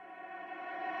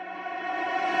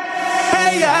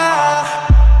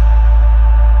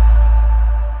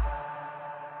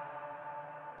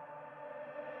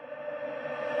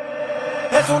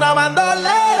una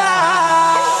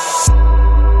bandolera.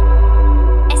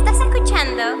 Estás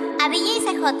escuchando a DJ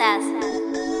CJs.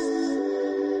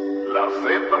 La Z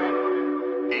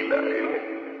y la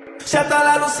L. Si hasta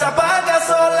la luz se apaga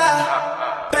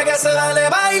sola, pégase, dale,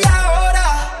 baila ahora.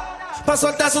 Pa'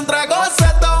 soltarse un trago se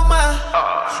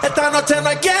toma. Esta noche no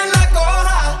hay quien la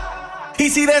coja. Y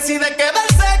si decide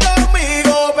quedarse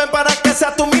conmigo, ven para que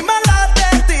sea tú misma la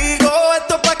testigo.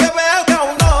 Esto es pa' que veas que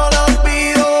aún no lo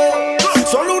olvido.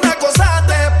 Solo una cosa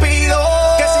te pido,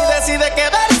 que si decide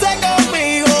quedarse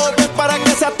conmigo, ven para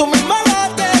que sea tú misma la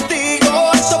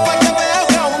testigo. Esto es pa' que veas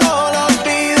que aún no lo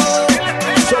olvido.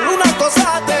 Solo una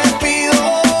cosa te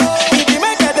pido. Y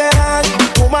dime que te dan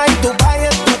Tuma y tu pai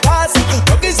en tu casa.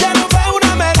 Lo que hicieron fue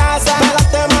una amenaza. Pero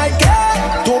te marqué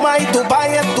Tuma y tu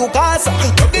pai en tu casa.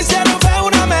 Lo que hicieron fue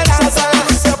una amenaza.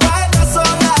 Se apaga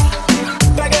sola,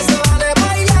 pégase, dale,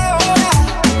 baila ahora.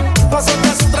 Pa'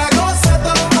 soltarse un trago se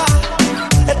toma.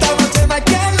 Esta noche no hay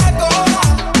quien la coja.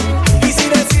 Y si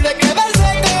decide quedarse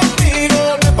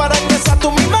conmigo, ven para que sea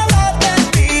tú misma la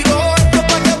testigo. Esto es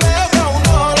pa' que veas que aún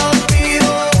no lo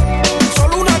olvido.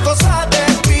 Solo una cosa te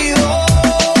pido.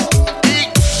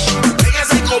 Que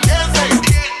se comience,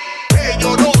 que yo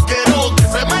no quiero que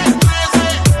se me estrese.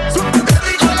 Te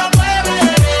digo la mueve,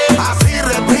 así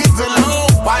repítelo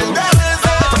un par de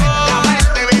veces.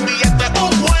 Francamente, baby, este es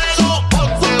un juego.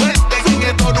 Concederte sin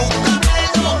esto nunca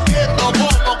pego. Viendo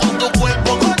cómo con tu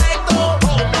cuerpo conecto.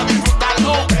 Ponme a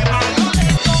disfrutarlo, que malo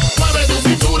lento. Mueve tu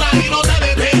cintura y no te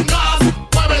detengas.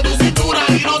 Mueve tu cintura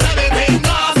y no te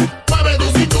detengas. Mueve tu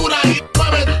cintura y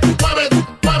mueve.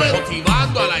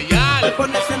 Motivando a la yal. Me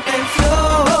pones en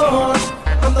tensión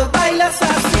cuando bailas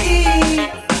así.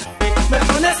 Me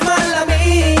pones mal a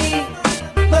mí,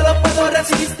 no lo puedo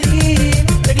resistir.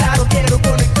 De claro quiero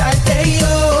conectarte y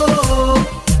yo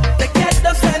te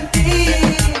quiero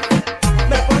sentir.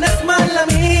 Me pones mal a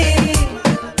mí,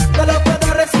 no lo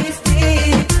puedo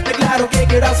resistir. De claro que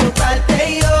quiero azotarte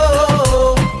y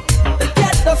yo te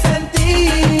quiero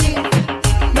sentir.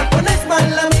 Me pones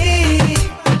mal a mí,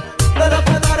 no lo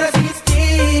puedo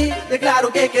resistir. De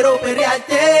claro que quiero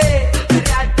perrearte,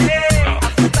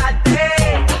 azotarte,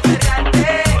 perrearte,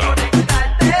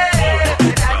 conectarte,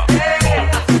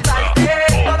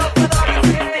 azotarte, no lo puedo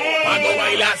resistir. Cuando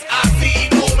bailas así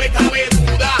no me cabe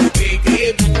duda de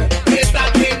que tú estás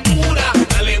bien dura.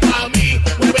 Dale mami,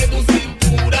 mueve tu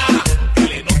cintura.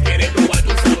 Dile no quiere probar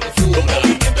tu sabrosura. Tu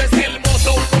movimiento es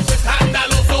hermoso, un poco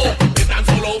escandaloso. De tan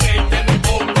solo verte me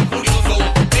pongo furioso.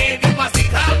 Ven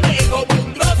despacítame como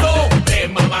un trozo. Ven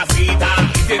mamacita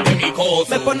y siente mi coso.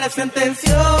 Me pones en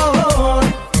tensión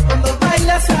cuando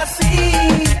bailas así.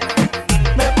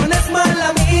 Me pones mal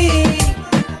a mí,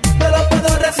 no lo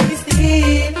puedo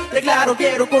resistir. De claro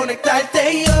quiero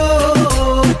conectarte y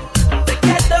yo te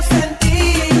quiero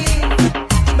sentir.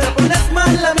 Me pones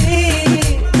mal a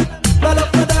mí, no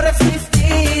lo puedo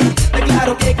resistir. De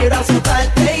claro que quiero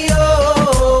azotarte y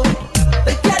yo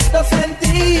te quiero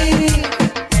sentir.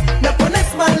 Me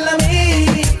pones mal a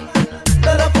mí,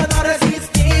 no lo puedo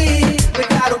resistir. De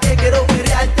claro que quiero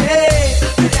perrearte,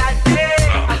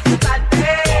 azotarte,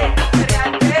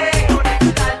 perrearte,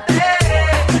 conectarte,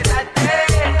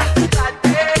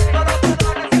 azotarte, no lo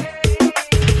puedo resistir.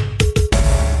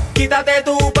 Quítate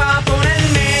tú pa'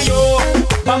 ponerme yo.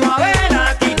 Vamos a ver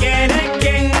aquí quién es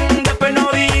quién. Después no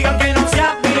digan que no se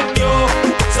advirtió.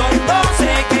 Son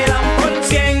 12, quedan por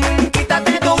 100.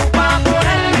 Quítate tú pa'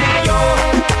 ponerme yo.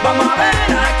 Vamos a ver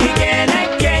aquí quién es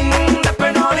quién.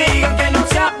 Después no digan que no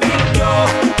se advirtió.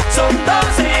 Son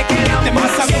 12, quedan Te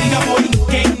vas por a 100. una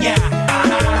borinqueña,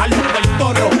 a los del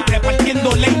toro,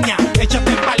 repartiendo leña.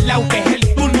 Échate pa'l lado que es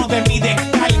el turno de mi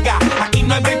descarga. Aquí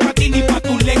no hay break pa' ti ni pa'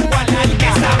 tu lengua larga.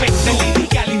 Sabes de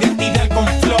lírica, la identidad con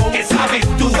flow. ¿Qué sabes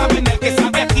tú? Saben el que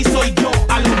sabe aquí soy yo.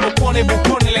 A los bocones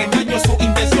le daño sus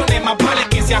intenciones. Más vale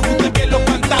que se ajusten bien los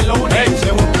pantalones. Se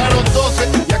juntaron 12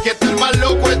 y aquí está el más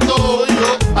loco es todo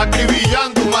yo.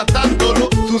 Acribillando, matándolo.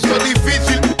 Sucio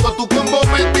difícil, con tu combo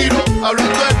me tiro.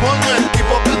 Hablando del moño, el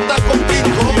tipo canta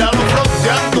contigo. Míralo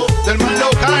fronteando, del más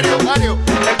locario.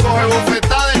 El coge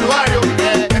bofetada del barrio.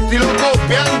 Estilo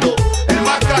copiando, el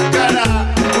más cáscara.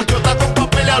 Mucho está con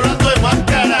papel hablando de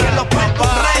máscara. Los puertos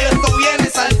rayos, esto viene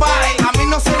salvaje. A mí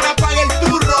no se me apaga el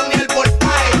turro ni el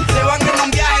voltaje. Se van en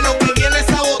un viaje, lo que viene es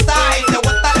sabotaje. Te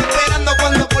voy a estar esperando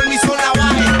cuando por mi zona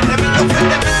baje. Te meto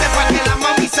fuertemente pa' que la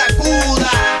mami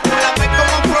sacuda. La vez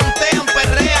como frontean,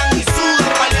 perrean y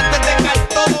sudan. Valientes de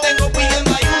cartón, tengo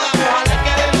pidiendo ayuda. Ojalá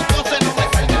que de los 12 no me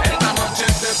salga. Esta noche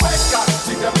te pesca,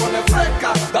 si te pones fresca,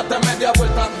 date media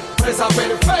vuelta, presa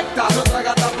perfecta. No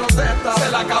traga esta protesta, se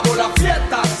le acabó la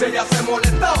fiesta. Si ella se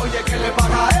molesta, oye que le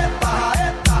paga esta.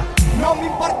 No me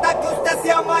importa que usted sea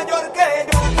sea mayor que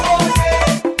yo. Oye,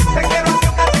 te quiero que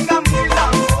tenga mil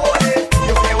amores.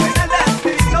 Yo creo en el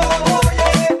destino.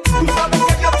 Oye, tú sabes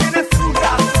que Dios tiene sus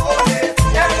razones.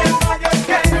 Él es mayor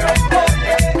que yo.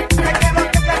 Oye, te quiero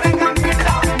que tenga mil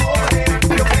amores.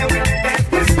 Yo creo en el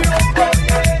destino.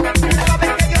 Oye, tú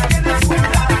sabes que Dios tiene sus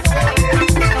razones.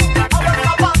 Ahora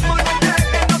vamos,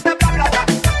 que no te bla bla bla.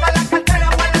 Saca la cartera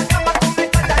para la cama con mi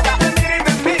talla. Me mira y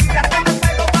me mira, tengo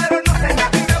pelo pero no sé nada.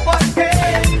 Dime por qué.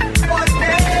 ¿Por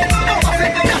qué? No sé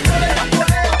que ella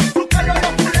polea, su pelo lo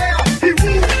pulea. Y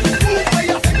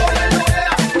ella se colea.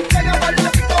 Llega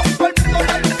bailadito, todo el mundo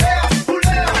la lucea.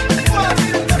 Pulea, mira,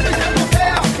 se llama.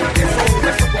 Eso,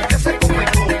 porque se come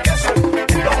con queso.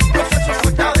 En los procesos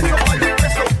suelta de esos varios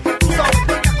pesos. Tú sabes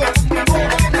que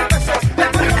conmigo en el peso. El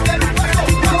pelo del hueso,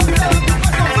 la onda de tu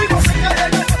peso. Fuimos en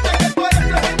el norte que tú eres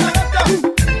representante.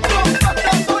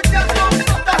 Compactando ya,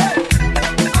 compacta.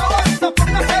 Avanza,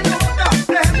 póngase la bota.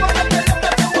 Dejen por la tele,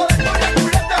 te voy a dar la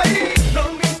culeta ahí. No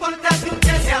me importa que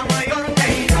usted sea mayor que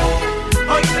yo.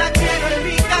 Hoy la quiero en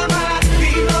mi cama.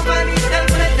 Y no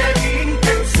malinterprete mi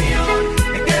intención.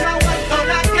 Es que no aguanto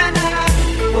la gana.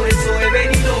 Por eso he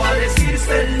venido a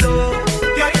decírselo.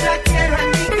 Que hoy la quiero en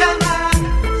mi cama.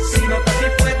 Si no estás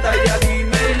dispuesta, ya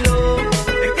dímelo.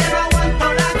 Es que no aguanto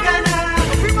la gana.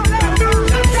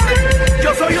 Yo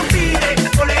soy un tigre,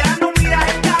 tolerando miras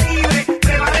el Caribe.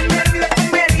 Prepara el nervio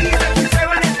con medible, un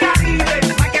fuego en el Caribe.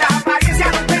 Para que las apariencias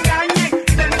no te engañen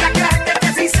y permita que la gente te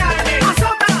cizañe.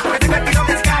 ¡Azota! Porque estoy vestido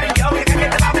de Scary, yo vi que te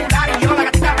va a burlar y yo la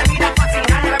gatita me mira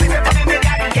fascinante. A veces pone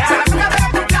mediaria. Se la toca de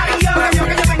apuntar y yo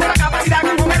tengo la capacidad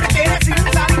como me requiere sin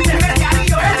usar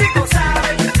intermediario. El chico sabe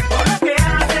el tiempo lo que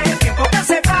hace, el tiempo que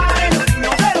separe los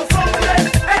niños de los hombres.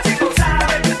 El chico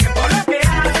sabe el tiempo lo que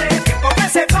hace, el tiempo que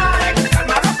separe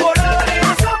calma los colores.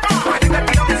 ¡Azota! Porque estoy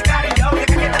vestido de Scary, yo vi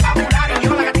que te va a burlar y yo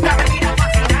la gatita me mira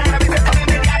fascinante. A veces pone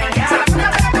mediaria. Se la toca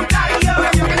de apuntar y yo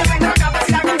tengo la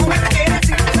capacidad como me requiere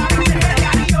sin usar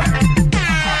intermediario.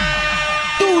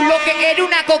 Tú lo que eres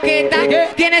una coqueta,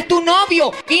 tienes tu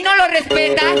novio y no lo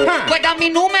respetas. Guarda mi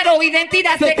número,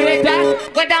 identidad secreta.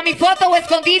 Guarda mi foto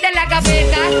escondida en la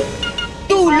gaveta.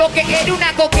 Tú lo que eres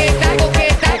una coqueta,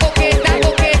 coqueta, coqueta,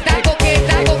 coqueta, coqueta,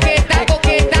 coqueta, coqueta,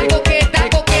 coqueta,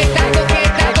 coqueta, coqueta,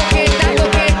 coqueta,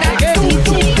 coqueta.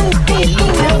 Tú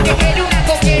lo que eres una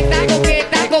coqueta,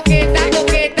 coqueta, coqueta,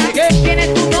 coqueta. Tienes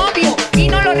tu novio y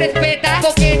no lo respetas.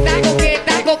 Coqueta,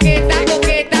 coqueta, coqueta,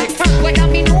 coqueta. Guarda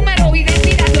mi número,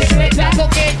 identidad secreta.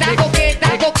 Coqueta,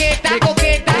 coqueta, coqueta,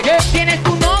 coqueta. Tienes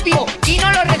tu novio y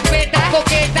no lo respetas.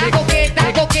 Coqueta,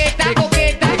 coqueta, coqueta,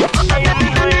 coqueta.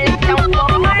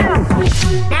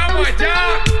 ¡Vamos allá!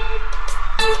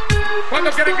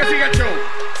 ¿Cuántos quieren que siga el show?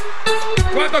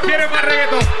 ¿Cuántos quieren más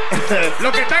reggaetón?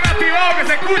 Los que están activados, que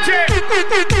se escuche.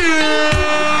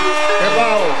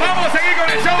 Vamos a seguir con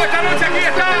el show esta noche. Aquí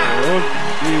está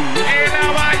el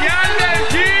Abayal del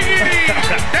Chigiri,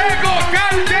 Tego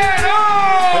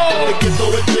Calderón. Te quito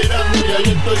veterano y ahí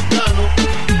estoy cano.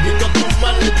 Y con tus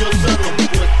males yo sano,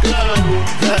 pues claro.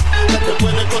 Ya te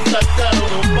puede costar caro,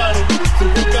 no paro. Si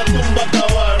buscas tumba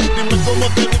acabar. Dime cómo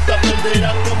te gusta,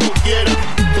 perderás como quieras.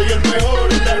 Soy el mejor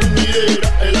en la ruidera.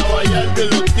 El Abayal que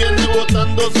los tiene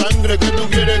botando sangre. Que tú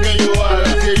quieres que yo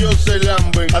haga, que ellos se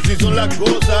lamben. Así son las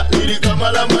cosas, lírica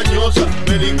mala mañosa,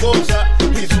 belicosa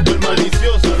y super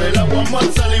maliciosa. Del agua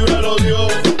mansa líbralo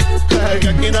Dios. Que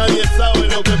aquí nadie sabe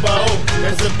lo que pasó.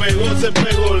 Se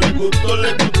pegó, le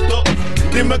gustó.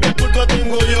 Dime qué culpa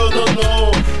tengo yo,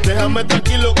 no. Déjame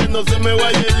tranquilo que no se me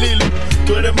vaya el hilo.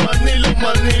 Tú eres manilo.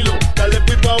 Dale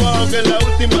pipa abajo que la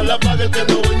última la paga el que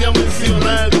no voy a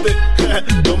mencionarte.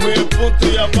 Lo mío es punto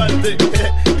y aparte.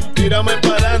 Tírame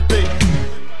pa'lante.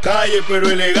 Calle pero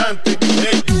elegante.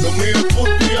 Lo mío es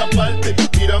punto y aparte.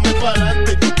 Tírame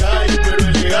pa'lante. Calle pero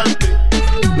elegante.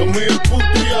 Lo mío es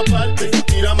punto y aparte.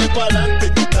 Tírame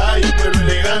pa'lante. Calle pero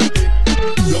elegante.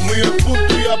 Lo mío es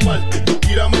punto y aparte.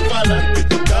 Tírame pa'lante.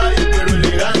 Calle pero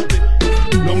elegante.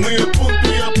 Lo mío es punto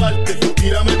y aparte.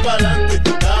 Tírame pa'lante.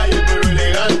 Calle pero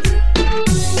elegante.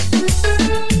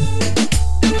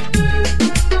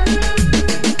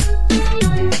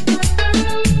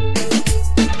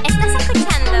 Estás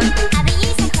escuchando a DJ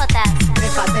CJ.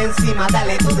 Trépate encima,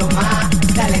 dale duro más,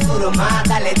 dale duro más,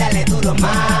 dale duro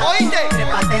más. Oíste.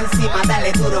 Trépate encima,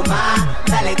 dale duro más,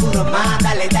 dale duro más,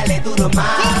 dale duro más.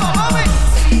 ¿Cómo, mami?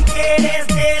 Si quieres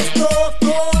de esto,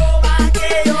 toma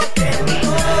que yo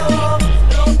tengo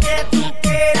lo que tú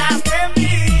quieras de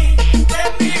mí.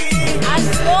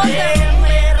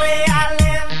 Me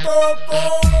realento,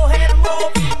 coge el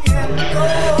movimiento.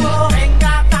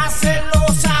 Venga, está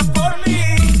celosa por mí.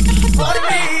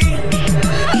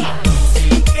 Si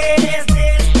quieres de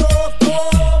esto,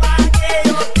 toma que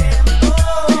yo tengo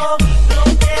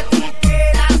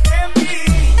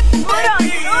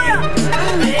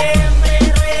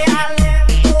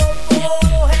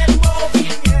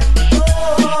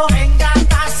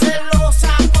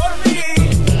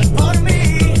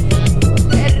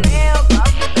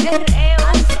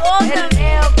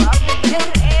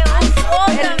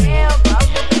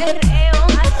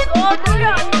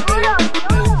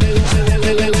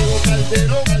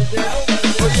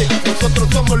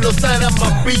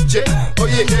piche.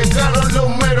 Oye, llegaron los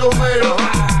meros meros.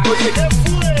 Oye, ¿qué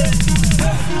fue?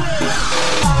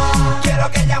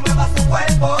 Quiero que ella mueva su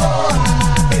cuerpo.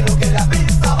 Quiero que la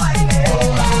pista baile.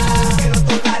 Quiero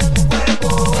tocar tu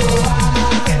cuerpo.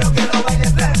 Quiero que lo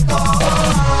bailes lento.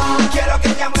 Quiero que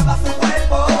ella mueva su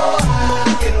cuerpo.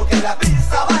 Quiero que la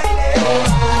pista baile.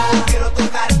 Quiero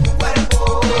tocar tu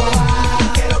cuerpo.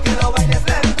 Quiero que lo bailes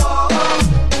lento.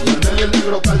 Lionel el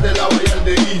negro cal de la Bahía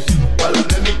de Easy. Pa' la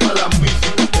nena y pa' la misi.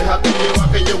 Déjate llevar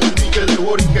que llevo el ticket de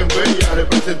Boris que en Bella.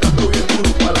 Representando bien duro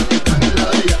pa' las que están en la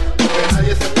de ella. Porque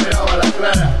nadie se esperaba la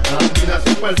clara. La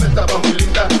combinación perfecta pa' muy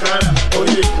lindas caras.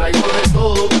 Oye, traigo de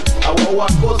todo. Agua,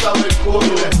 cosa, del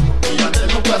coro. Y ya de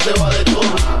nunca se va de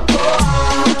todo.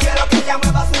 Quiero que ella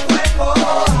mueva su cuerpo.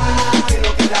 Quiero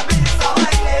que la pista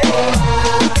baile.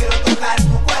 Quiero tocar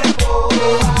tu cuerpo.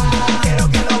 Quiero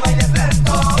que lo bailes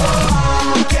lento.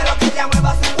 Quiero que ella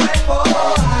mueva su cuerpo.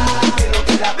 Quiero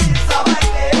que la pista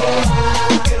baile.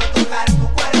 Quiero tocar tu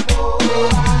cuerpo.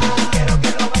 Quiero que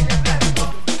lo bailes lento.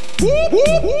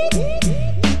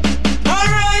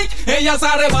 Alright, ella se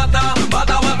arrebata,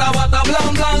 bata, bata, bata,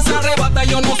 blan, blan, se arrebata,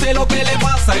 yo no sé lo que le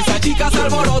pasa, esa chica se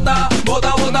alborota,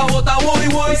 bota, bota, bota, voy,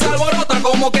 voy, se alborota,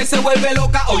 como que se vuelve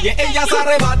loca, oye, ella se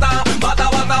arrebata, bata,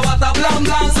 bata, bata, blan,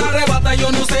 blan, se arrebata,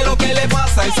 yo no sé lo que le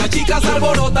pasa, esa chica se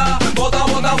alborota, bota,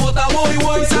 bota, bota, voy,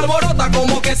 voy, se alborota,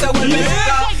 como que se vuelve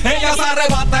loca, ella se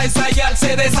arrebata, esa yal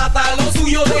se desata, lo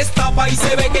suyo destapa y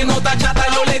se ve que no está chata,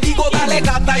 yo le digo dale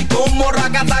gata y como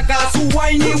racataca, su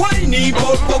whiny, whiny,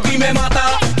 por poco y me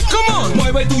mata. Come on,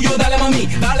 mueve tuyo, dale mami,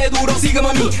 dale duro, sigue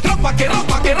mami, ropa,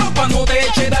 no te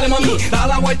eche, dale mami, da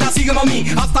la vuelta, sigue mami,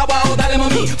 hasta abajo, dale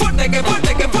mami, fuerte, que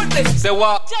fuerte, que fuerte, se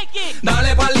va,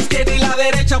 dale pa' la izquierda y la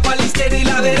derecha, pa' la izquierda y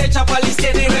la derecha, pa' la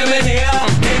izquierda y remenea,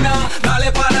 nena,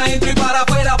 dale para adentro y para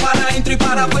afuera, para adentro y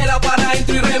para afuera, para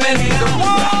adentro y remenea,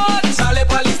 sale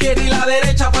pa' la izquierda y la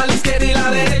derecha, pa' la izquierda y la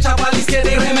derecha, pa' la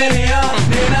izquierda y remenea,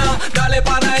 nena, dale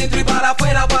para adentro y para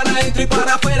afuera, para adentro y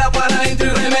para afuera, para adentro y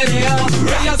remenea,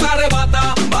 ella se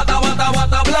arrebata, bata, bata,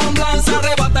 bata, blan, blan, se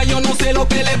arrebata, yo no sé lo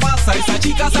que le pasa, esa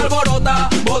chica se alborota,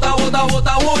 bota, bota,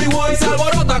 bota, voy, voy, se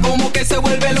alborota, como que se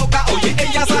vuelve loca, oye,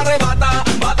 ella se arrebata,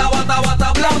 bata, bata,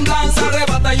 bata, blan, blan, se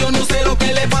arrebata, yo no sé lo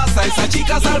que le pasa, esa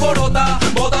chica se alborota,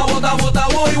 bota, bota, bota,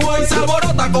 voy, voy, se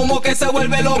alborota, como que se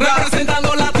vuelve loca,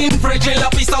 representando la Team Fresh en la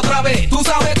pista otra vez, tú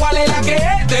sabes cuál es la que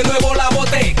es, de nuevo la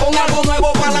boté, con algo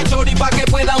nuevo para la chori, pa' que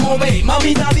pueda mover,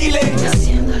 mamita dile, Que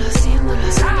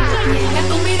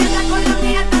tu mirada con la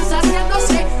mía están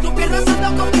saciándose, tu piel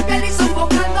rozando con mi piel y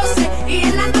sofocándose, y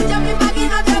en la noche me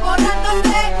imagino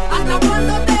devorándote,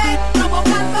 atrapándote,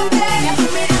 provocándote. Que tu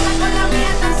mirada con la mía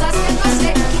están saciándose,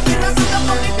 tu piel rozando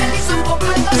con mi piel y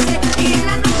sofocándose, y en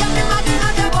la noche me imagino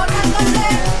devorándote,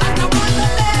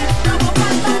 atrapándote,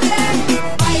 provocándote.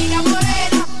 Baila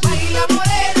morena,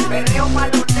 perreo pa'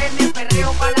 los nenes,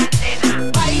 perreo pa' la nena.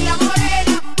 Baila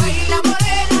morena,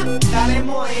 dale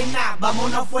morena,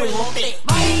 vámonos fuegote.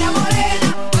 Baila morena,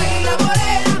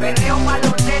 perreo pa'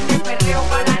 los nenes, perreo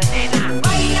pa' la nena.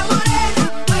 Baila morena,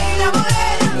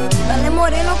 Dale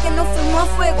moreno que nos fuimos a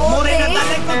fuego. Morena,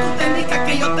 dale con tu técnica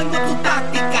que yo tengo tu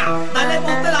táctica. Dale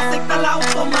bote la secta, la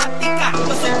automática.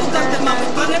 Yo soy tu dante, mami,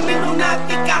 tú eres mi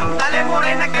lunática. Dale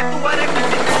morena que tú eres mi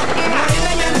psicótica.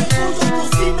 Morena, ya no escucho tu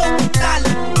signo vital.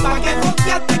 Pa' que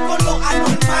confiarte con los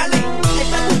anormales.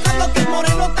 Estás buscando que el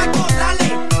moreno te acorrale.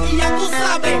 Y ya tú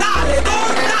sabes, dale,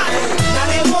 dale.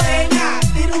 Dale morena,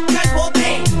 tira un calbote.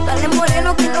 Dale moreno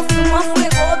que nos fuimos a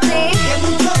fuegote. Que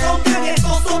mucho ronca que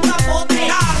todo sopla bote.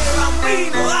 Dale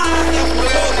bambino, dale a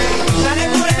fuegote. Dale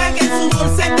morena que su sudor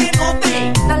se te note.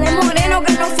 Dale moreno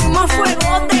que nos fuimos a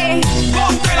fuegote.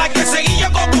 ponte la que seguilla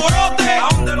con corote, a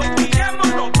donde los pillemos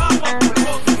nos vamos a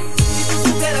fuegote. Si tú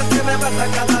supieras que me pasa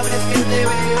cada vez que te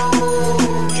veo.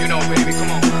 You know, baby,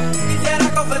 come on. Quisiera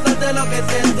confesarte lo que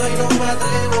siento y no me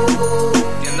atrevo.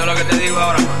 Entiendo lo que te digo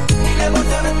ahora, man. Y la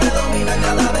emoción me domina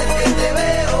cada vez que te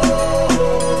veo.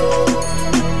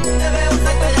 Te veo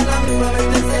cerca y a la misma vez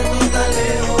te siento tan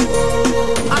lejos.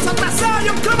 ¡Haz otra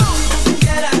Zion, come on! Si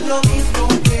quieras lo mismo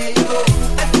que yo,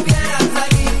 estuvieras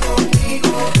aquí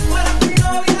conmigo. Fueras mi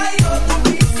novia y yo tu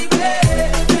príncipe.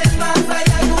 Es más, hay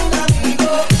algún amigo.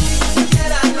 Si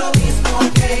quieras lo mismo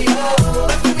que yo,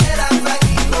 estuvieras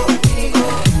aquí conmigo.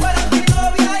 Fueras mi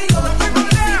novia y yo tu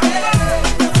príncipe.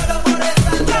 Yo muero por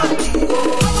estar contigo.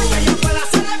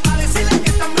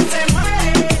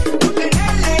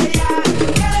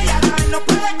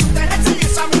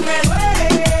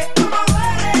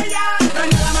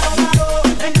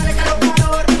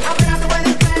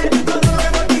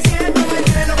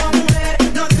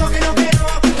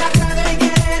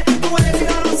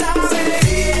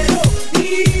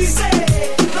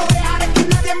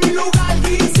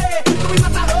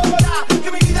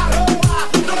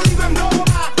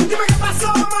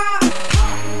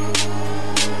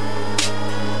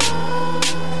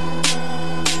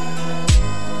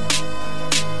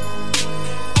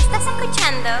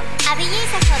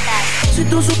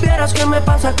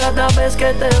 pasa cada vez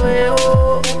que te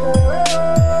veo.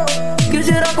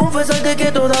 Quisiera confesarte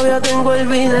que todavía tengo el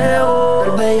video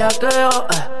del bellaqueo.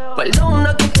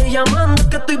 Perdona que estoy llamando,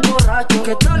 que estoy borracho.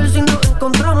 ¿Qué tal si nos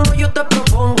encontramos? Yo te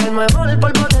propongo el mejor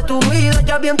polvo de tu vida.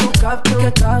 Ya vi en tu caption que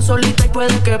estás solita y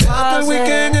puede que pase. El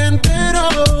weekend entero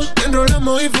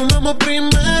enrolamos y fumamos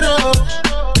primero.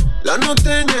 La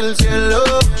noche en el cielo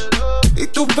y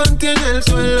tu panty en el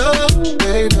suelo,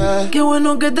 baby. Qué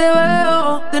bueno que te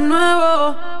veo de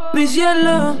nuevo, mi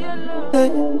cielo.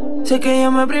 Sé que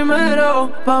llamé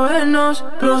primero pa' vernos,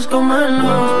 los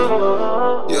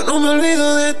comernos. Yo no me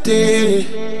olvido de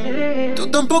ti,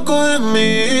 tú tampoco de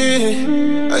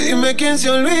mí. Ay, dime quién se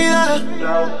olvida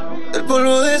del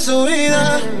polvo de su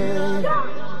vida.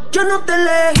 Yo no te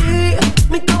elegí,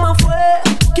 mi cama fue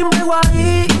quien pegó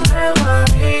ahí.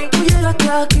 Tú llegaste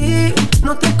aquí,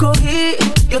 no te cogí,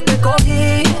 yo te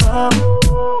cogí.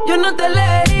 Yo no te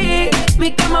elegí,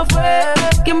 mi cama fue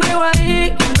quien pegó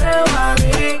ahí.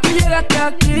 Tú llegaste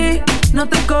aquí, no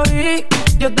te cogí,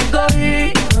 yo te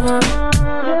cogí.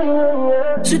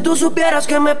 Si tú supieras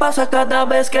qué me pasa cada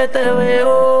vez que te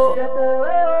veo.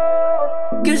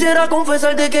 Quisiera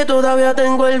confesarte que todavía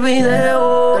tengo el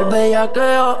video del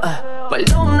bellaqueo.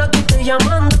 Perdona que estoy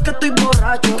llamando, que estoy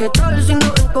borracho. ¿Qué tal si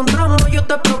nos encontramos? Yo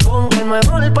te propongo el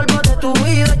mejor polvo de tu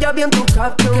vida. Ya vi en tu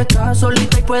caption que estás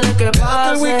solita y puede que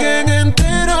pase. El weekend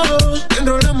entero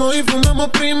enrolamos y fumamos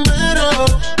primero.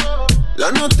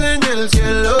 La noche en el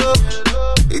cielo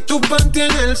y tu panty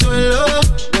en el suelo,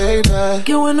 baby.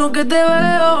 Qué bueno que te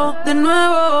veo de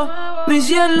nuevo, mi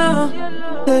cielo.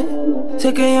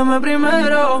 Sé que llamé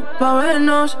primero pa'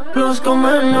 vernos, los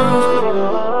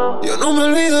comernos. Yo no me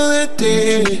olvido de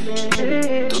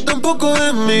ti, tú tampoco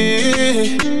de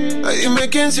mí. Ay, dime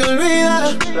quién se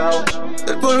olvida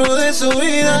del polvo de su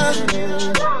vida.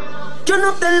 Yo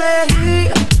no te elegí,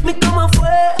 mi cama fue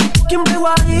quien pegó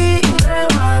ahí.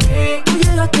 Tú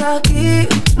llegaste aquí,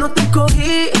 no te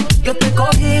cogí, yo te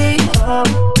cogí.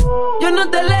 Yo no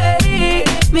te elegí,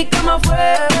 mi cama fue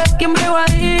quien pegó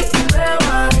ahí.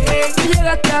 Tú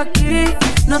llegaste aquí,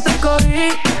 no te cogí,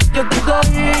 yo te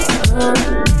cogí.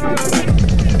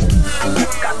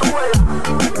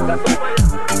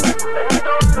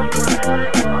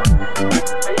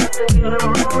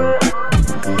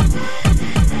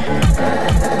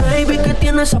 Baby, que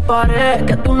tiene esa pared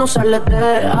que tú no sales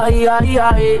de ahí, ahí,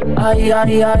 ahí, ahí,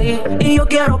 ahí, ahí. Y yo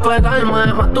quiero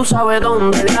pegarme, más tú sabes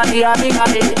dónde. Ahí, ahí,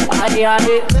 ahí, ahí,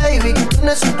 ahí. Baby, que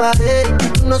tiene esa pared que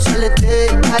tú no sales de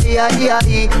ahí, ahí,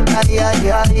 ahí, ahí, ahí,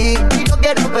 ahí. Y yo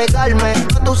quiero pegarme,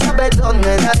 más tú sabes dónde.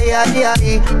 Ahí, ahí,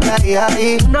 ahí, ahí,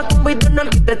 ahí. Una combi de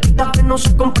narguitetitas que no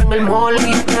se compra en el mall.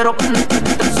 Y quiero que no te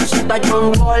 360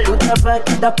 John Wall. Tú te ves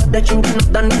después de chingue no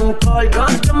dan ni un call.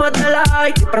 Gas que me la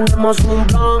like y prendemos un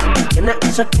blunt. Tienes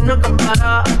esa esquina que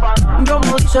para. Yo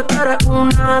me dice que eres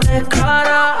una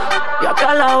descara. Y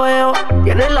acá la veo,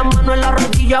 tiene la mano en la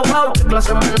rodilla, wow, qué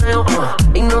clase meneo.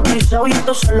 Hipnotizado y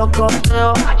esto se lo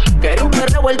costeo. Quería un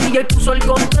perreo, el DJ puso el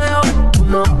conteo.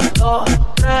 1, 2,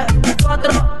 3,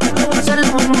 4. Tengo que hacer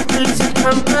lo mismo que le hice el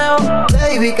campeo.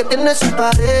 Baby, que tiene esa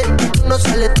pared que tú no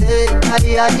sales de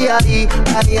ahí, ahí, ahí,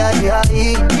 ahí, ahí,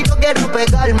 ahí. Y yo quiero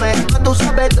pegarme, más tú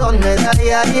sabes dónde. Ahí,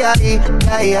 ahí, ahí,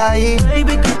 ahí, ahí.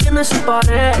 Baby, que tiene esa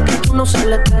pared que tú no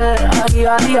sales de ahí,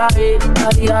 ahí, ahí,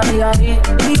 ahí, ahí, ahí.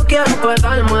 Y yo quiero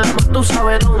pegarme, más tú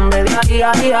sabes dónde. De ahí,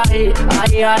 ahí, ahí,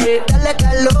 ahí, ahí. Dale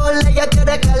calor, ella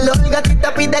quiere calor,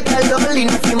 gatita pide calor y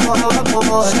nos fuimos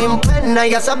abajo sin pena.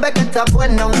 Ya sabe que está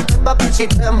buena, un tema para el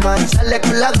sistema y sale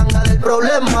con la ganga del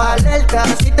problema. Alerta,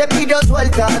 si te pillo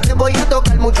suelta, te voy a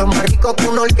tocar mucho más rico que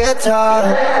una orquesta.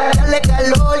 Dale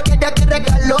calor, que ella quiere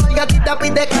calor, gatita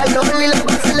pide calor y la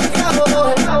base le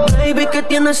acabó. Baby, que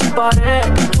tiene esa pared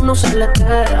que tú no sales de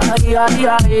ahí, ahí,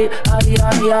 ahí, ahí,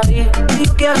 ahí, ahí. Y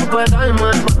yo quiero pegarme,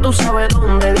 más tú sabes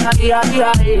dónde. De ahí, ahí,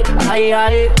 ahí, ahí,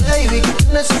 ahí. Baby, que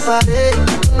tiene esa pared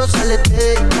que tú no sales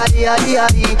de ahí, ahí,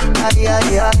 ahí, ahí,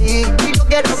 ahí, ahí. Y yo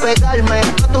quiero pegarme,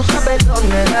 más tú sabes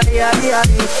dónde. Ahí, ahí, ahí,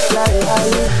 ahí,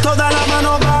 ahí. Toda la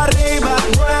mano para arriba,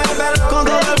 muévelo. Con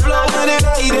todo el flow en el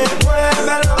aire,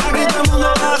 muévelo. Aquí todo el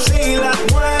mundo vacila,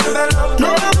 muévelo. No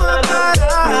vamos a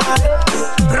parar,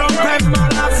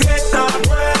 rompemos la fiesta,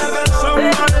 muévelo.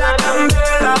 Somos la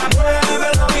candela,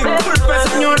 muévelo. Disculpe,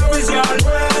 señor oficial,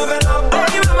 muévelo.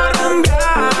 Hoy vamos a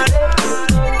rumbear.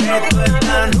 Esto es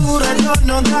tan duro, esto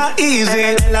no da easy.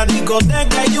 En la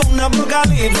discoteca hay un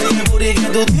apocalipsis. El booty que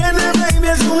tú tienes, baby,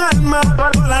 es un arma.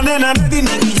 Con la nena ready,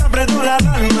 Nicky ya apretó la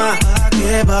alarma.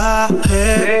 que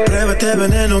baje. Prueba este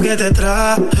veneno que te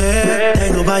traje.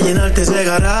 Tengo pa' llenarte ese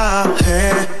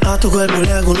garaje. A tu cuerpo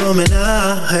le hago un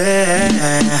homenaje.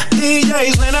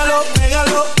 DJ, suénalo,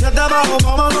 pégalo. Ya te abajo,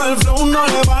 vámonos. El flow no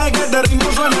le baje, que este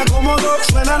ritmo suena cómodo.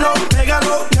 Suénalo,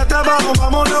 pégalo. Ya te abajo,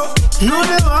 vámonos. No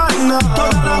le bajes nada.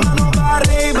 Toda la mano para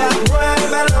arriba.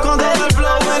 Muévelo con todo el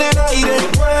flow en el aire.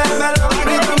 Muévelo.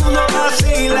 Aquí todo el mundo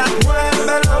vacila.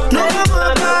 Muévelo. No vamos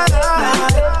a parar.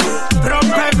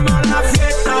 Rompemos la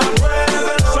fiesta.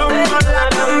 Muévelo. Somos la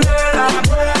candela.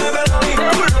 Muévelo.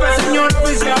 Disculpe, señor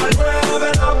oficial.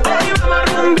 Muévelo. Hoy vamos a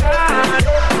rumbear.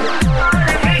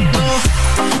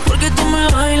 Porque tú me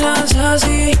bailas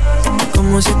así,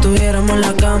 como si estuviéramos en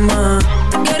la cama.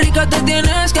 Qué rica te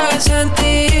tienes que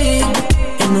sentir,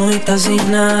 y no estás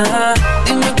sin nada.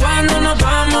 Dime cuándo nos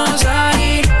vamos a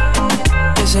ir,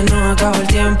 que se nos acaba el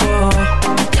tiempo.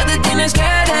 Ya te tienes que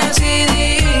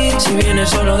decidir, si vienes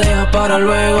solo deja para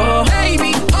luego.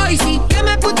 Baby, hoy sí que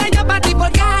me puse yo pa' ti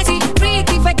porque así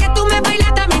Ricky, fue que tú me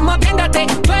bailaste mismo viéndote.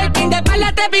 Twerking de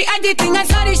espalda te vi editing el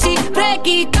sorry, sí.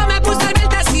 Ricky, que me puse a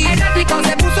verte así. Eléctrico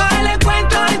se puso el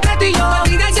encuentro entre tú y yo.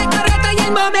 Olvida ese correcto y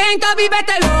el momento,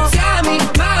 vívetelo. Si a mí,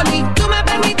 mami, tú me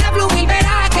permites fluir,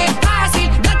 verás que es fácil.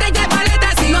 No te llevo aleta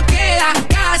si nos queda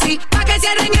casi. Pa' que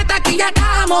cierren esta aquí ya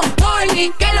estamos.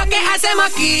 Horny, ¿qué es lo que hacemos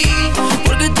aquí?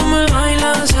 Porque tú me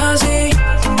bailas así,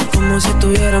 como si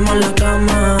estuviéramos en la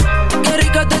cama. Qué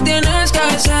rica te tienes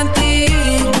que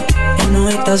sentir, y no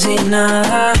estás sin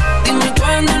nada. Dime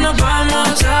cuándo nos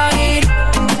vamos a ir,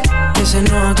 que se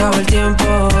nos acaba el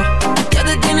tiempo. Ya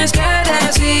te tienes que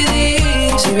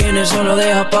decidir, si vienes solo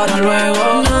deja para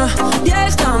luego. Ya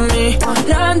está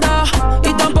mirando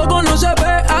y tampoco no se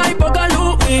ve, hay poca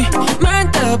luz. Mi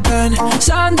mente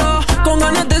pensando, con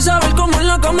ganas de saber cómo en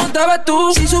la cama te ves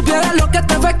tú. Si supieras lo que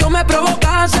este efecto me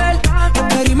provoca hacer,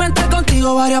 experimentar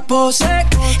contigo varias poses.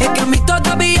 Es que a mí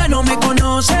todavía no me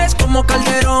conoces, como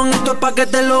Calderón, esto es pa' que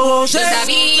te lo goces. Yo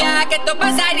sabía que esto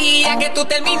pasaría, que tú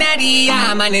terminarías.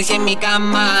 Amanecí en mi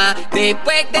cama,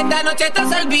 después de esta noche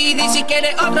estás olvida. Y si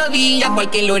quieres otro día,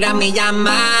 cualquier hora me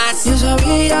llamas. Yo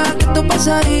sabía que esto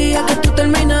pasaría, que tú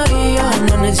terminarías.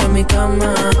 Amanecí en mi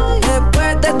cama,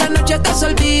 después de esta noche estás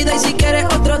olvida. Y si quieres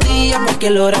otro día,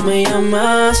 cualquier hora me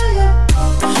llamas.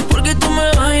 Porque tú me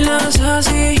bailas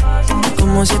así,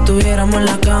 como si estuviéramos en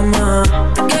la cama.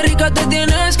 Qué rica te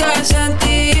tienes que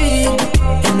sentir,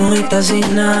 y no estás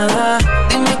sin nada.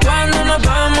 Dime cuándo nos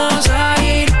vamos a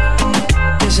ir,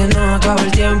 que se nos acaba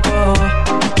el tiempo.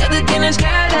 Ya te tienes que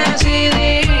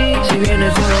decidir, si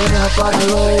vienes solo deja para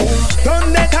luego.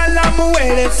 ¿Dónde están las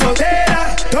mujeres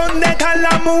solteras? ¿Dónde están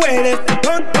las mujeres?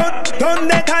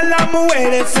 ¿Dónde están las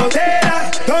mujeres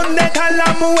solteras? ¿Dónde están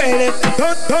las mujeres?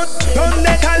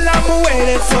 ¿Dónde están las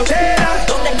mujeres solteras?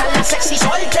 ¿Dónde están las sexy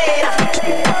solteras?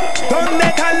 ¿Dónde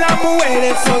están las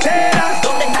mujeres solteras?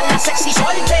 ¿Dónde están las sexy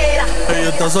solteras? Ella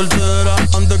está soltera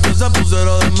antes que se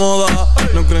pusiera de moda.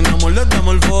 No creen amor, le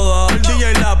damos el foda. El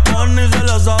DJ la pone y se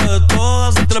la sabe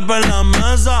toda. Se trepa en la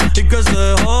mesa y que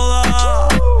se joda.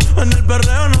 En el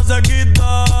perreo no se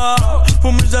quita.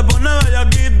 Fumir se pone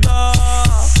bellaquita.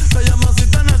 Ella más si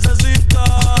te necesita.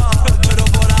 Pero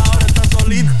por ahora está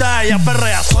solita. Ella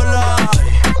perrea sola.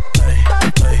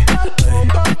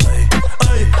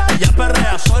 Ella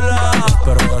perrea sola.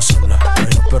 Perrea sola.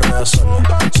 Ella perrea sola.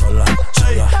 Sola.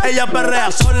 Ella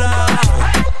perrea sola.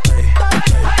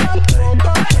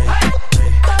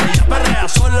 Ella perrea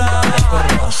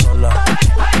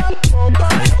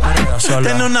sola.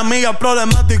 Tiene una amiga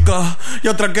problemática y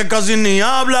otra que casi ni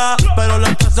habla, pero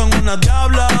las tres son una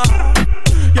diabla.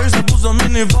 Y ahí se puso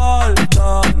mini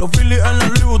falta, los Phillies en la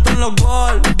Louis Vuitton los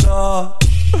guarda.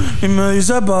 Y me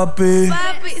dice papi,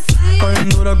 bien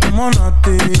dura como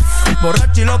Nati.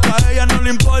 Borracha y loca, a ella no le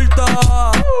importa.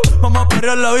 Vamos a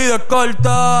perrear, la vida es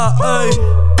corta. Ey.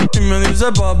 Y me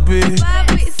dice papi,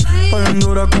 bien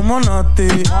dura como Nati.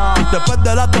 Después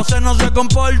de las 12 no se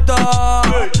comporta.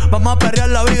 Vamos a perrear,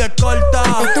 la vida es corta.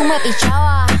 Antes tú me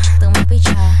pichabas,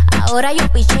 ahora yo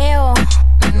picheo.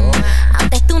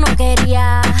 Antes tú no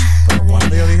querías,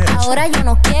 ahora yo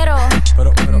no quiero.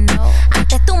 No.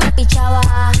 Antes tú me pichabas,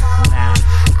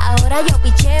 ahora yo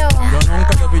picheo. Yo nunca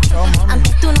te he pichado, mami.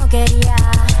 Antes tú no querías,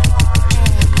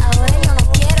 ahora yo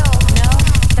no quiero.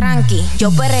 No. Tranqui,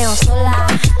 yo perreo sola.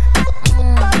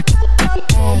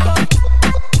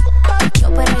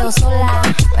 Yo perreo sola,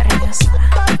 perreo sola.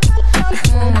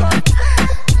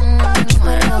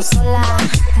 Perreo sola.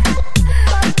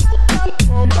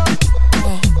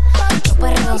 Yo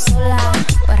perreo sola,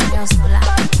 perreo sola.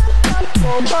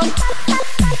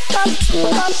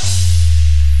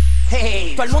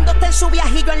 Hey, Todo el mundo está en su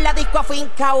viajillo en la disco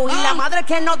afincao. Y la madre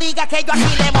que no diga que yo aquí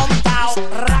le he montao.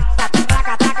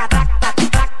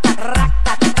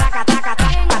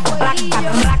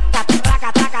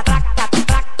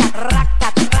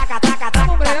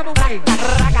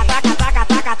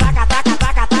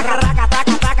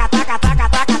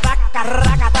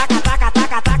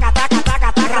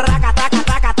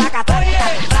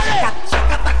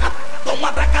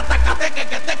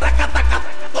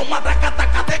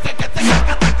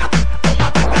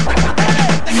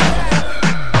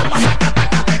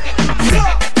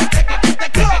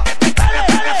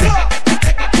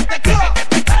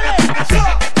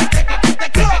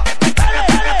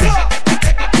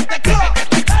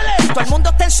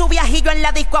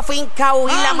 Afincao.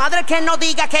 Y la madre que no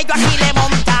diga que yo aquí le he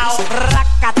montao.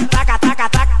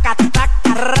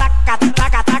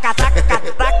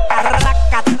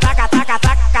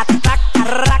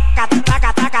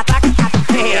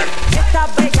 Esta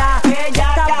bella,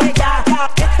 esta bella,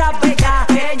 esta bella,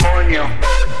 coño.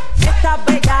 Esta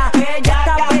bella,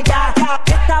 esta bella,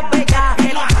 esta bella.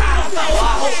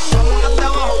 Vámonos hasta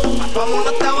abajo, vámonos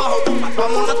hasta abajo,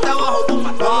 vámonos hasta abajo,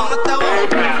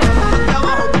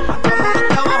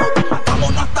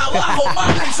 vámonos hasta abajo.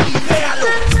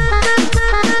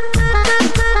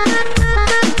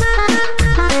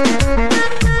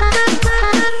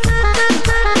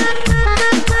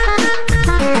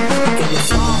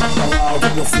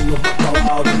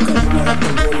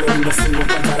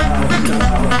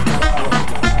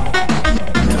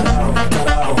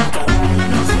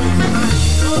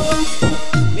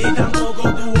 Ni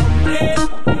tampoco tu hombre,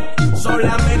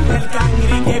 solamente el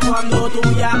cangri que cuando tú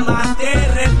llamas te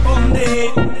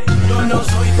responde. Yo no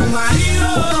soy tu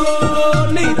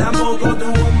marido, ni tampoco tu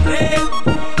hombre,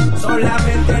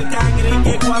 solamente el cangri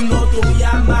que cuando tú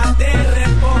llamas te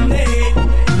responde.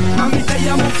 A mí te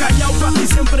llamo callao, para ti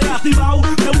siempre activado.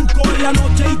 Te busco en la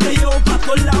noche y te llevo pa'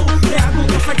 todos lados. Te hago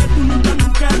cosas que tú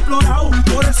nunca has explorado.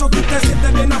 Por eso tú te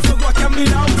sientes bien a fuego aquí a mi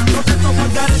lado. No te toco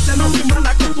el garete, no soy mal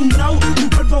acostumbrado. Un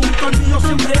cuerpo, un tornillo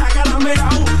siempre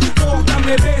acaramelao.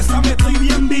 Tócame, bésame, estoy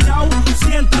bien virado.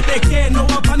 Siéntate que no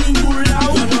va pa' ningún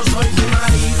lado. Yo no soy tu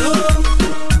marido,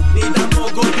 ni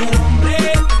tampoco tu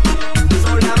hombre,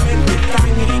 solamente el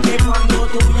cangri que cuando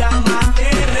tú llamas te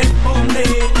responde.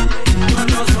 Yo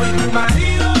no soy tu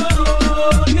marido,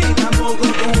 ni tampoco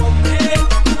tu hombre,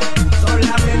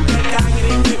 solamente el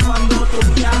cangri que cuando tú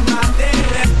llamas te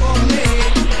responde.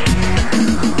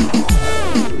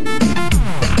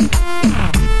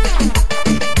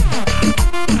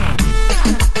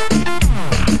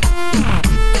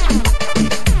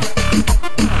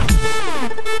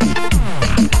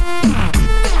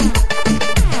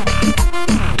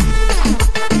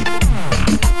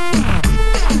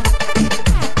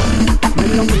 No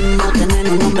es lo mismo tener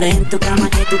un hombre en tu cama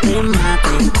que tú te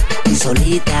mates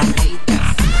solita.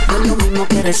 No es lo mismo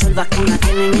que resuelvas con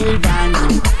aquel en el baño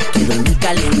que dormir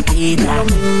calientita. No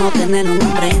es lo mismo tener un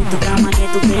hombre en tu cama que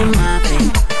tú te mates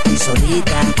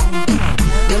solita.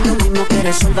 No es lo mismo que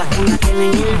resuelvas con aquel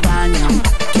en el baño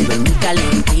que dormir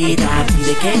calentita.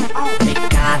 ¿Pide qué?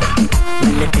 Pecado.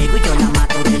 Me le pego y yo la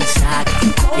mato del saco.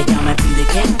 Ella me pide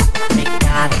qué?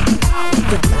 Pecado.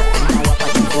 Tú estás con agua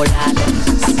pa' chocolate.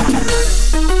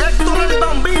 Héctor el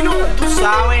Bambino, tú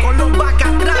sabes, con los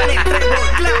bacatranes, Trevor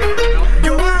Clark,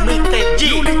 Joan, Mr. G,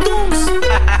 Looney Tunes,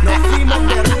 nos fuimos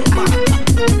de rumba.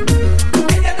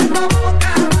 Ella te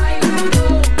provoca bailando,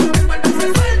 el cuerpo se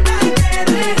suelta y te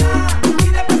deja, y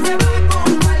después se va con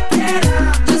cualquiera.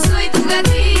 Yo soy tu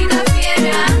gatita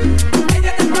fiera.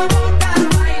 Ella te provoca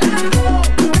bailando,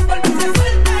 el cuerpo se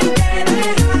suelta y te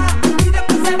deja, y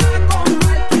después se va con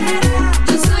cualquiera.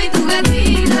 Yo soy tu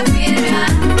gatita fiera.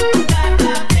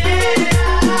 Gata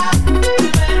fiera,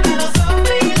 duerme los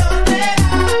hombres y los deja.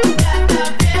 Gata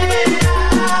fiera,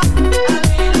 a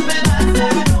mí no me vas a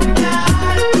nunca.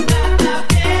 Gata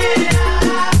fiera,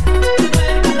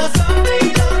 duerme los hombres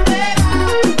y los deja.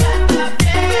 Gata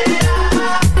fiera,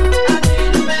 a mí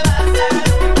no me vas a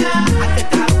nunca. Aquí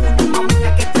está uno, mami,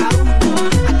 aquí está uno.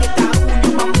 Aquí está uno,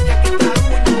 mami, aquí está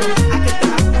uno. Aquí está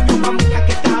uno, mami,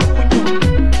 aquí está uno.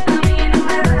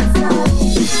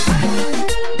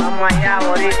 Vamos allá,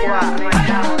 boricua.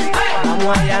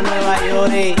 Vamos allá a Nueva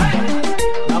York.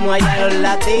 Vamos allá a los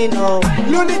latinos.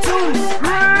 Looney Tunes,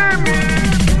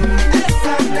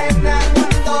 Esa nena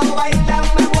cuando baila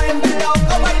me vuelve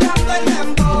loco bailando el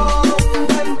dembow,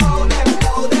 dembow,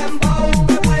 dembow, dembow.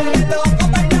 Me vuelve loco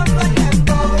bailando el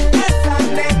dembow. Esa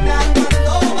nena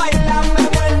cuando baila me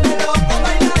vuelve loco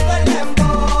bailando el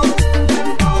dembow,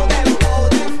 dembow, dembow,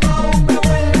 dembow. Me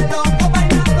vuelve loco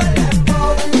bailando el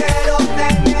dembow. Quiero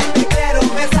tenerte, quiero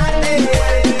besarte, me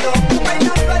vuelve loco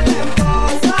bailando el dembow.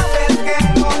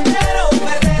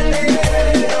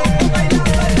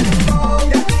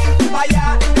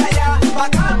 pa'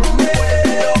 acá, me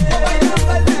vuelve loco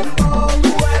bailando el dembow.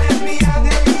 Tú eres mi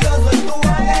ángel y yo soy tu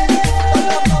ángel.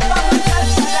 Todos vamos a echar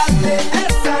pa'lante.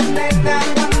 Esa nena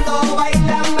cuando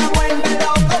baila me vuelve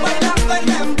loco bailando el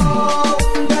dembow.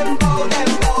 Dembow,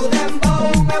 dembow, dembow,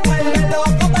 me vuelve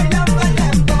loco bailando el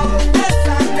dembow.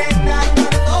 Esa nena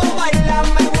cuando baila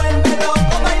me vuelve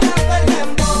loco bailando el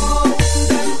dembow.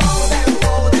 Dembow,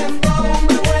 dembow, dembow,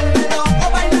 me vuelve loco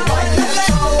bailando el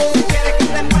dembow. Si quieres que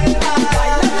te mueva,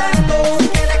 baila lento. Si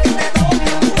quieres que te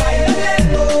toque, baila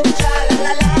lento. Cha la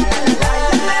la la la la,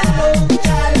 baila lento.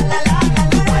 Cha la la la la,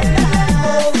 baila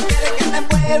lento. Si quieres que te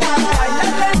mueva, baila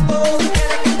lento. Si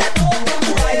quieres que te toque,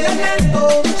 baila lento.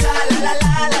 Cha la la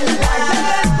la la la, baila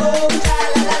lento. Cha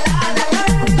la la la la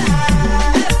la la.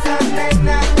 Esa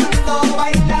nena cuando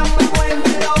baila me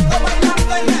vuelve loco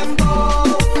bailando el dembow.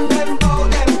 Dembow,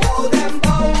 dembow,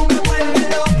 dembow, me vuelve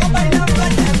loco bailando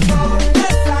el dembow.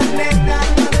 Esa nena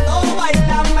cuando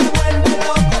baila me vuelve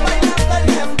loco bailando el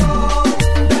dembow.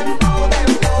 Dembow,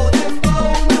 dembow, dembow,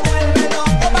 me vuelve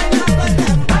loco bailando el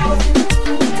dembow.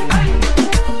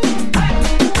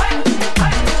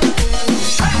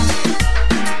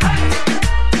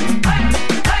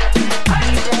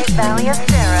 DJ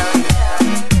Ballesteros.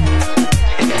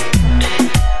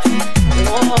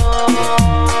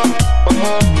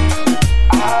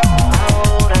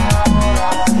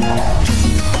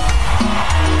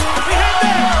 Mi gente,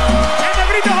 el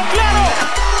negrito es claro,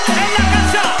 en la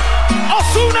casa,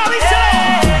 Ozuna dice,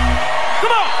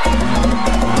 come on,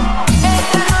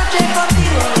 Esta noche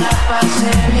contigo la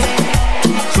pasé bien,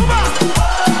 suba,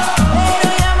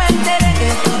 pero ya me enteré que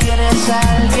tú tienes a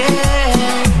alguien.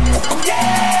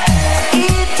 Y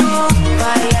tú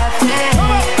fallaste,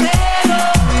 pero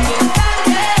bien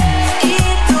tarde. Y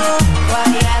tú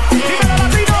fallaste. dímelo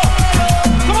latino,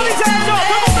 ¿cómo dice eso?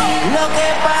 ¿Cómo no? Lo que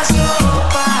pasó,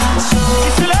 pasó.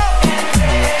 Díselo,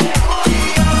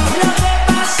 Lo que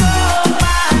pasó,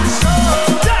 pasó.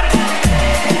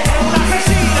 una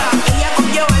asesina, Ella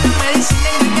conlleva la medicina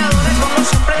engañadora, como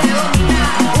siempre te domina.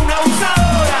 una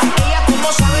abusadora, Ella como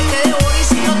sabe que devora y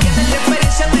si no tienes la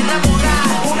experiencia te enamora.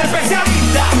 una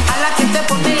especialista, A la que te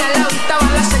pone a la vista va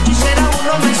las hechiceras,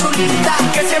 uno en su lista.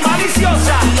 que se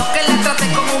maliciosa, Y yo que la traté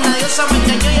como una diosa me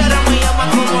engañó y ahora me llama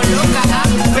como loca.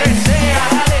 presea,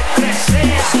 dale,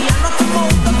 presea, Si ya no estamos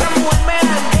juntos, otra mujer me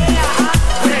aldea.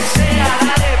 presea,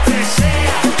 dale,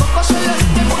 presea, Poco se lo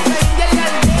dije porque India y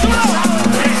aldea.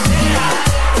 presea,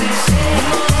 presea,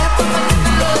 No dejes por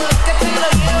mañana lo de que te lo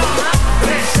lleva.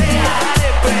 presea, dale,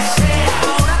 presea.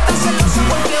 Ahora estás celoso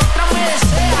porque otra me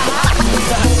desea.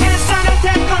 Esta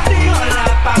noche contigo la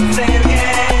pasé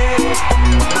bien.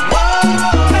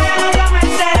 Pero yo me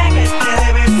enteré que te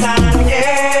debes a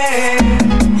alguien.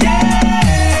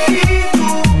 Y tú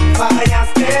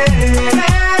fallaste,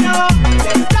 pero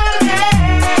ya es tarde.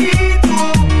 Y tú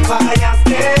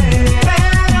fallaste,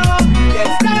 pero ya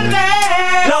es tarde.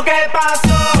 Lo que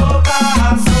pasó,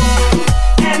 pasó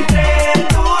entre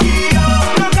tú y yo.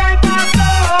 Lo que pasó,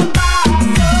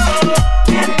 pasó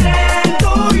entre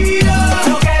tú y yo.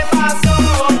 Lo que pasó,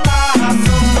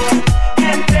 pasó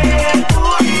entre tú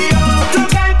y yo. Lo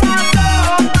que pasó,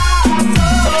 pasó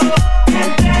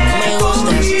entre Me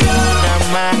gustas tú nada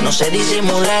más, no sé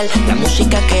disimular. La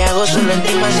música que hago solo en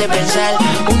ti me hace pensar.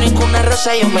 Único una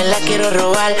rosa yo me la quiero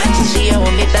robar. Sencilla,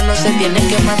 bonita, no se tiene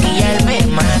que maquillar. Me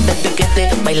mata el piquete,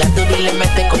 baila duro y le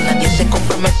mete. Con nadie se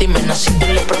compromete y menos si tú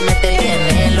le prometes.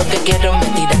 Tiene lo que quiero, me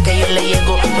tira que yo le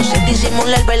llego. No sé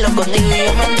disimular, verlo contigo y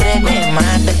yo me entrego. Me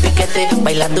mata el piquete,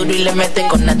 baila duro y le mete.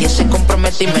 Con nadie se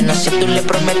compromete y menos si tú le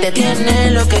prometes.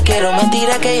 Tiene lo que quiero, me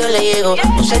tira que yo le llego.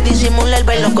 No sé disimular,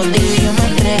 verlo contigo y yo me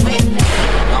entrego.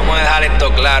 Vamos a dejar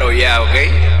esto claro ya, ¿ok?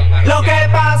 lo que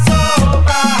pasó,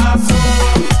 pasó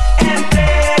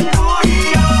entre tú y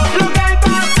yo. Lo que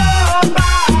pasó,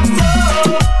 pasó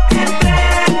entre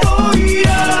tú y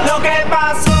yo. Lo que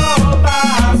pasó,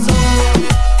 pasó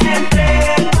entre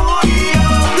tú y yo.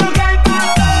 Lo que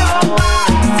pasó,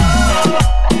 pasó.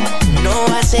 No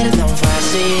va a ser tan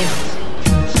fácil,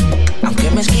 aunque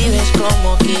me esquives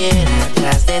como quiera.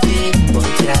 Tras de ti, voy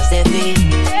tras de ti.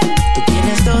 Tú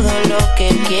tienes todo lo que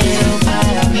quiero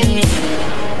para mí.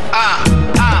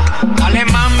 Dale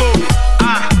mambo,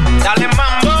 dale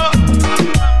mambo.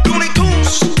 Looney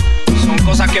Tunes. Son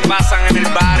cosas que pasan en el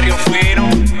barrio fino.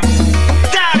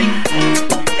 Daddy,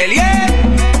 Eliel,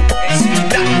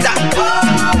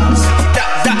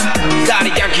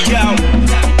 Daddy Yankee Yo.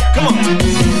 Come on.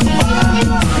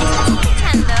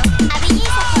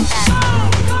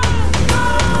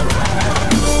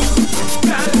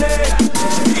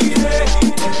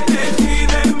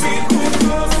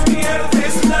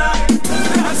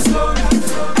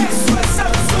 Eso es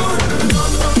absurdo.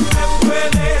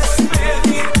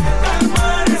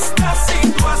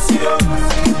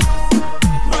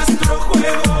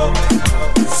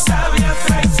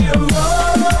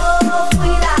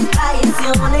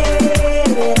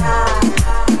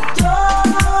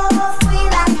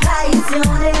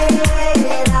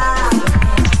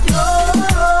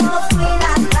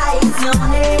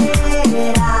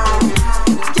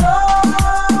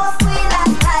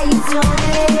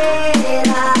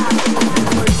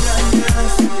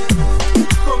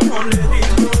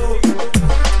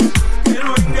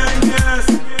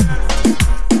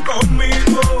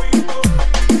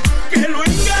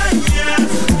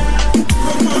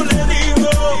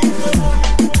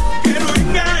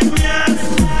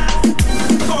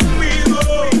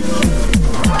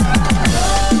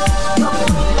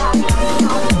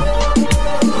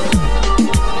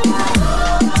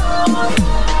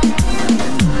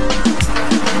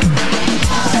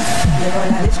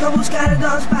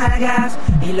 dos palgas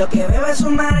y lo que veo es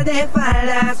un mar de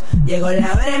faldas. Llegó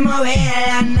la hora de mover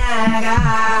la naga.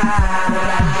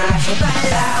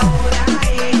 La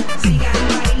hora